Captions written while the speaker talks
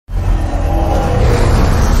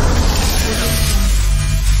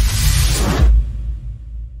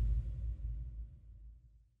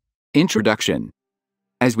Introduction.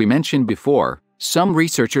 As we mentioned before, some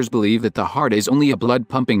researchers believe that the heart is only a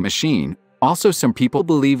blood-pumping machine. Also, some people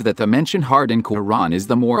believe that the mentioned heart in Qur'an is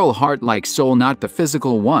the moral heart-like soul, not the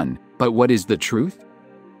physical one. But what is the truth?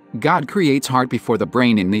 God creates heart before the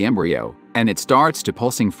brain in the embryo, and it starts to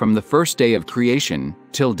pulsing from the first day of creation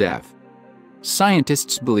till death.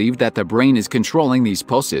 Scientists believe that the brain is controlling these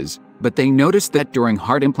pulses, but they noticed that during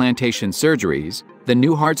heart implantation surgeries, the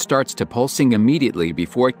new heart starts to pulsing immediately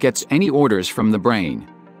before it gets any orders from the brain.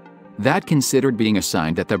 That considered being a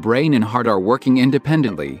sign that the brain and heart are working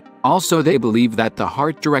independently. Also, they believe that the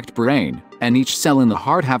heart direct brain and each cell in the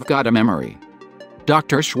heart have got a memory.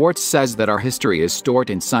 Dr. Schwartz says that our history is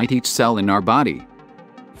stored inside each cell in our body.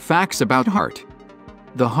 Facts about heart.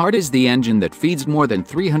 The heart is the engine that feeds more than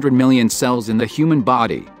 300 million cells in the human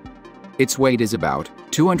body. Its weight is about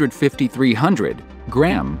 250–300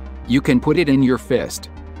 grams. You can put it in your fist.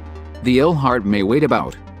 The ill heart may weigh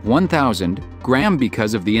about 1,000 grams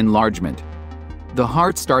because of the enlargement. The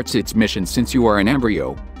heart starts its mission since you are an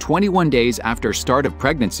embryo, 21 days after start of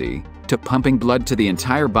pregnancy, to pumping blood to the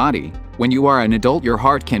entire body. When you are an adult, your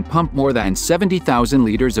heart can pump more than 70,000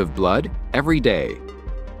 liters of blood every day.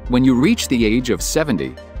 When you reach the age of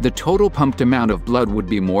 70, the total pumped amount of blood would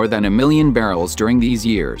be more than 1 million barrels during these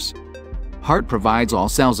years. Heart provides all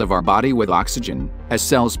cells of our body with oxygen, as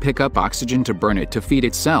cells pick up oxygen to burn it to feed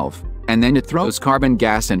itself, and then it throws carbon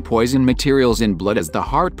gas and poison materials in blood as the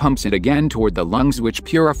heart pumps it again toward the lungs, which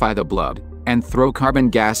purify the blood, and throw carbon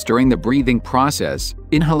gas during the breathing process,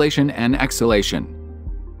 inhalation and exhalation.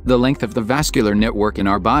 The length of the vascular network in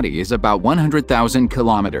our body is about 100,000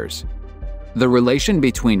 kilometers. The relation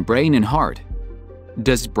between brain and heart.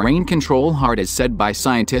 Does brain control heart as said by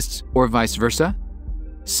scientists, or vice versa?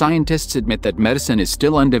 Scientists admit that medicine is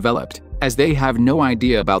still undeveloped, as they have no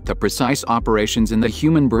idea about the precise operations in the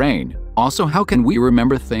human brain. Also, how can we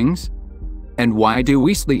remember things? And why do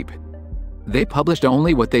we sleep? They published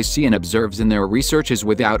only what they see and observes in their researches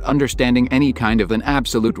without understanding any kind of an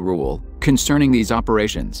absolute rule concerning these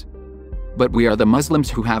operations. But we are the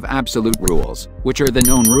Muslims who have absolute rules, which are the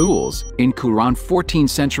known rules in Qur'an 14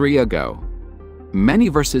 centuries ago. Many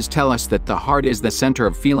verses tell us that the heart is the center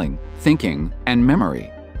of feeling, thinking, and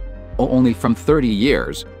memory. Only from 30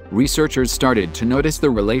 years, researchers started to notice the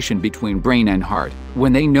relation between brain and heart,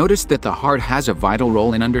 when they noticed that the heart has a vital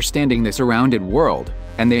role in understanding the surrounded world,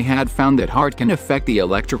 and they had found that heart can affect the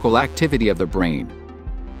electrical activity of the brain.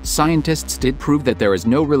 Scientists did prove that there is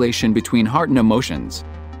no relation between heart and emotions.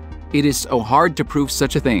 It is so hard to prove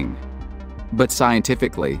such a thing. But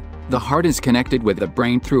scientifically, the heart is connected with the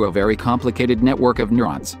brain through a very complicated network of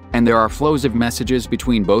neurons, and there are flows of messages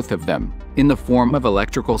between both of them, in the form of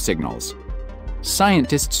electrical signals.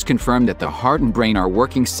 Scientists confirm that the heart and brain are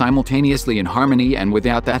working simultaneously in harmony, and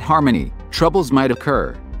without that harmony, troubles might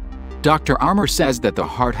occur. Dr. Armour says that the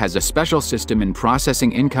heart has a special system in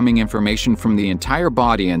processing incoming information from the entire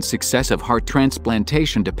body, and success of heart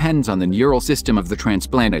transplantation depends on the neural system of the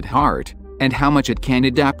transplanted heart, and how much it can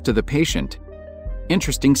adapt to the patient.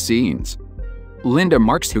 Interesting scenes. Linda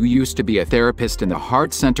Marks, who used to be a therapist in the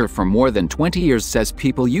Heart Center for more than 20 years, says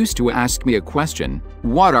people used to ask me a question,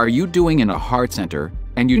 "What are you doing in a heart center?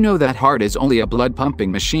 And you know that heart is only a blood-pumping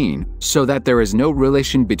machine, so that there is no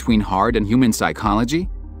relation between heart and human psychology?"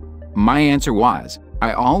 My answer was,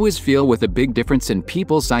 I always feel with a big difference in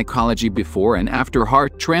people's psychology before and after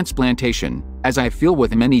heart transplantation, as I feel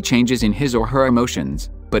with many changes in his or her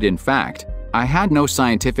emotions, but in fact, I had no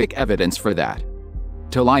scientific evidence for that.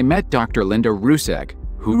 Till I met Dr. Linda Rusek,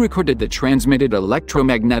 who recorded the transmitted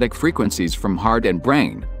electromagnetic frequencies from heart and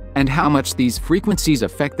brain, and how much these frequencies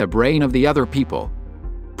affect the brain of the other people.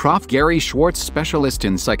 Prof. Gary Schwartz, specialist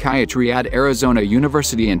in psychiatry at Arizona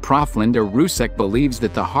University, and Prof. Linda Rusek believes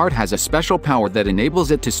that the heart has a special power that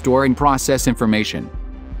enables it to store and process information.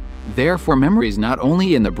 Therefore, memory is not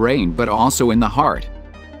only in the brain but also in the heart.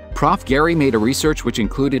 Prof. Gary made a research which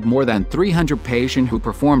included more than 300 patients who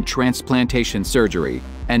performed transplantation surgery,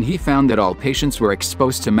 and he found that all patients were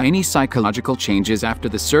exposed to many psychological changes after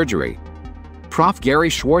the surgery. Prof. Gary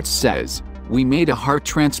Schwartz says, "We made a heart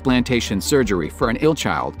transplantation surgery for an ill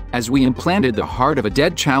child, as we implanted the heart of a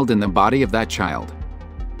dead child in the body of that child.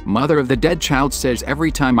 Mother of the dead child says,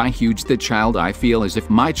 every time I huge the child I feel as if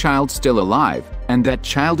my child's still alive, and that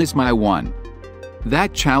child is my one.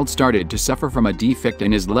 That child started to suffer from a defect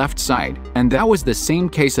in his left side, and that was the same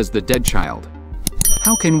case as the dead child.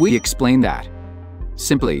 How can we explain that?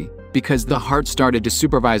 Simply, because the heart started to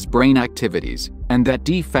supervise brain activities, and that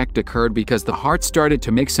defect occurred because the heart started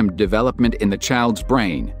to make some development in the child's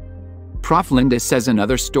brain." Prof. Linda says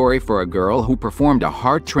another story for a girl who performed a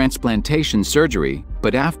heart transplantation surgery,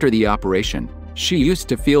 but after the operation, She used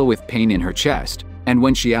to feel with pain in her chest, and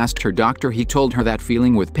when she asked her doctor, he told her that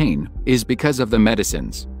feeling with pain is because of the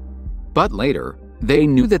medicines. But later, they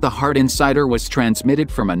knew that the heart inside her was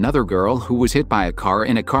transmitted from another girl who was hit by a car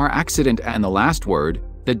in a car accident, and the last word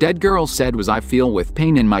the dead girl said was, "I feel with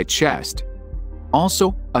pain in my chest."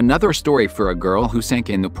 Also, another story for a girl who sank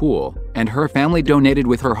in the pool, and her family donated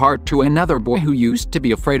with her heart to another boy who used to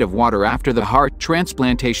be afraid of water after the heart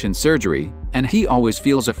transplantation surgery, and he always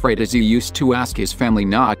feels afraid as he used to ask his family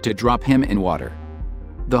not to drop him in water.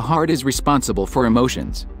 The heart is responsible for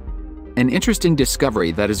emotions. An interesting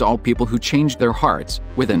discovery that is all people who changed their hearts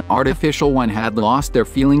with an artificial one had lost their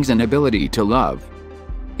feelings and ability to love.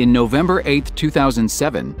 In November 8,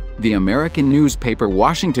 2007, the American newspaper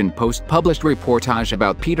Washington Post published a reportage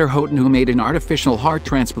about Peter Houghton, who made an artificial heart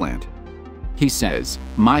transplant. He says,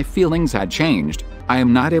 "My feelings had changed. I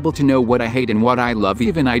am not able to know what I hate and what I love.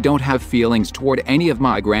 Even I don't have feelings toward any of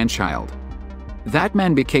my grandchild." That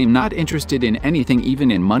man became not interested in anything, even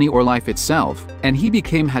in money or life itself, and he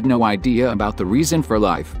had no idea about the reason for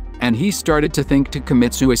life, and he started to think to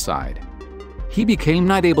commit suicide. He became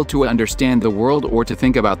not able to understand the world or to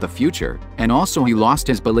think about the future, and also he lost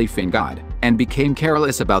his belief in God, and became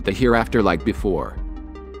careless about the hereafter like before.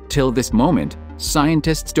 Till this moment,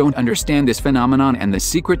 scientists don't understand this phenomenon and the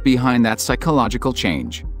secret behind that psychological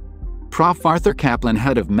change. Prof. Arthur Kaplan,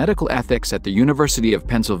 head of medical ethics at the University of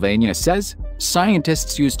Pennsylvania, says,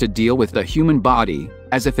 "Scientists used to deal with the human body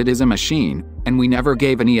as if it is a machine, and we never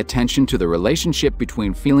gave any attention to the relationship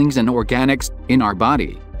between feelings and organics in our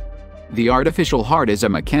body. The artificial heart is a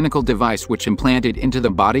mechanical device which implanted into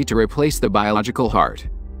the body to replace the biological heart.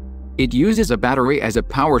 It uses a battery as a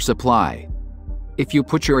power supply. If you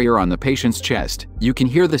put your ear on the patient's chest, you can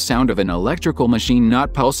hear the sound of an electrical machine,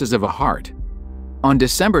 not pulses of a heart." On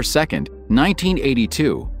December 2,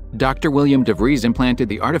 1982, Dr. William DeVries implanted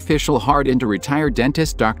the artificial heart into retired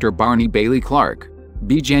dentist Dr. Barney Bailey Clark,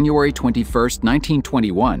 b. January 21,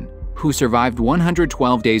 1921, who survived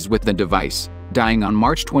 112 days with the device, dying on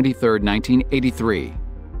March 23, 1983.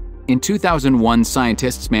 In 2001,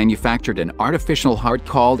 scientists manufactured an artificial heart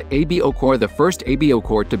called ABO core. The first ABO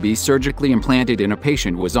core to be surgically implanted in a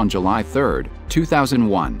patient was on July 3,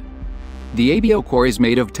 2001. The ABO core is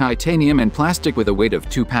made of titanium and plastic with a weight of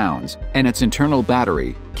 2 pounds, and its internal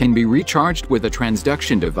battery can be recharged with a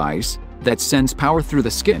transduction device that sends power through the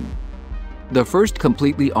skin. The first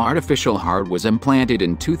completely artificial heart was implanted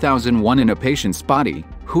in 2001 in a patient's body,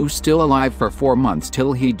 who's still alive for 4 months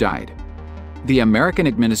till he died. The American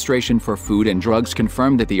Administration for Food and Drugs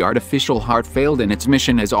confirmed that the artificial heart failed in its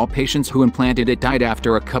mission, as all patients who implanted it died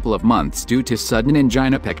after a couple of months due to sudden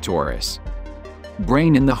angina pectoris.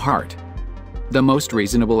 Brain in the heart. The most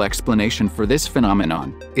reasonable explanation for this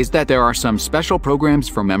phenomenon is that there are some special programs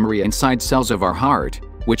for memory inside cells of our heart,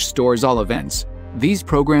 which stores all events. These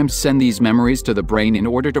programs send these memories to the brain in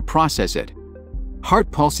order to process it.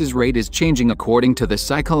 Heart pulses rate is changing according to the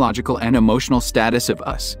psychological and emotional status of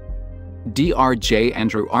us. Dr.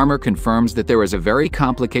 Andrew Armour confirms that there is a very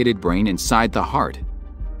complicated brain inside the heart.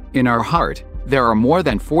 In our heart, there are more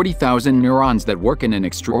than 40,000 neurons that work in an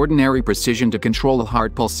extraordinary precision to control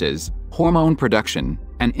heart pulses, hormone production,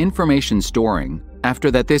 and information storing.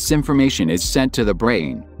 After that, this information is sent to the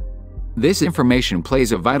brain. This information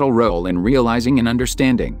plays a vital role in realizing and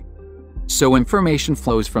understanding. So information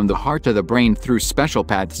flows from the heart to the brain through special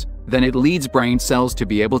paths, then it leads brain cells to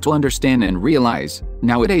be able to understand and realize.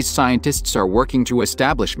 Nowadays, scientists are working to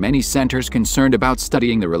establish many centers concerned about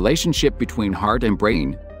studying the relationship between heart and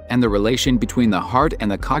brain, and the relation between the heart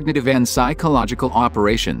and the cognitive and psychological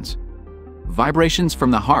operations. Vibrations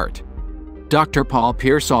from the heart. Dr. Paul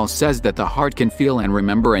Pearsall says that the heart can feel and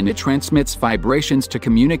remember, and it transmits vibrations to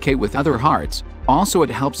communicate with other hearts. Also, it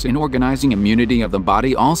helps in organizing immunity of the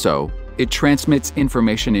body. Also, it transmits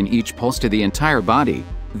information in each pulse to the entire body.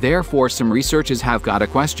 Therefore, some researchers have got a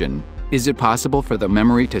question: is it possible for the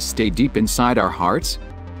memory to stay deep inside our hearts?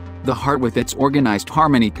 The heart with its organized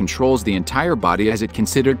harmony controls the entire body, as it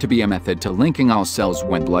considered to be a method to linking all cells.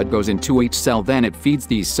 When blood goes into each cell, then it feeds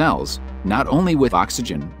these cells, not only with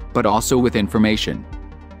oxygen, but also with information.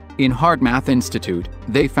 In Heart Math Institute,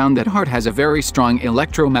 they found that heart has a very strong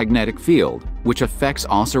electromagnetic field, which affects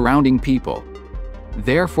all surrounding people.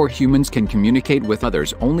 Therefore, humans can communicate with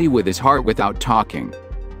others only with his heart without talking.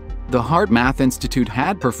 The Heart Math Institute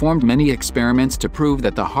had performed many experiments to prove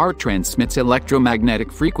that the heart transmits electromagnetic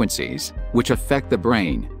frequencies, which affect the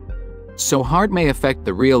brain. So heart may affect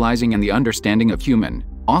the realizing and the understanding of human.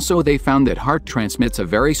 Also, they found that heart transmits a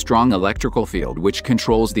very strong electrical field which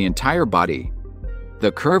controls the entire body.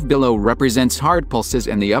 The curve below represents heart pulses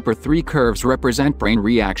and the upper 3 curves represent brain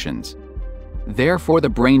reactions. Therefore, the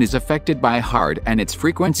brain is affected by heart and its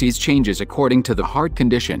frequencies changes according to the heart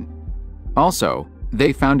condition. Also,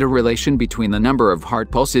 they found a relation between the number of heart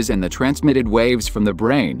pulses and the transmitted waves from the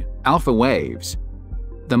brain, alpha waves.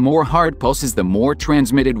 The more heart pulses, the more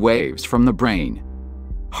transmitted waves from the brain.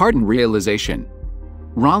 Heart and realization.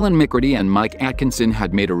 Roland McCready and Mike Atkinson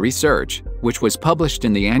had made a research, which was published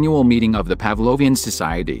in the annual meeting of the Pavlovian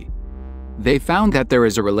Society. They found that there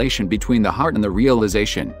is a relation between the heart and the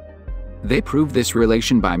realization. They proved this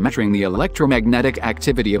relation by measuring the electromagnetic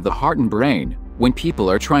activity of the heart and brain when people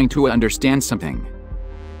are trying to understand something.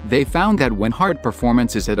 They found that when heart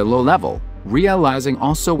performance is at a low level, realizing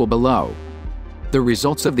also will below. The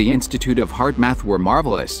results of the Institute of Heart Math were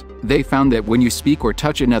marvelous. They found that when you speak or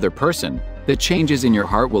touch another person, the changes in your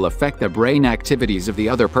heart will affect the brain activities of the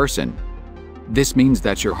other person. This means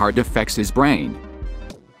that your heart affects his brain.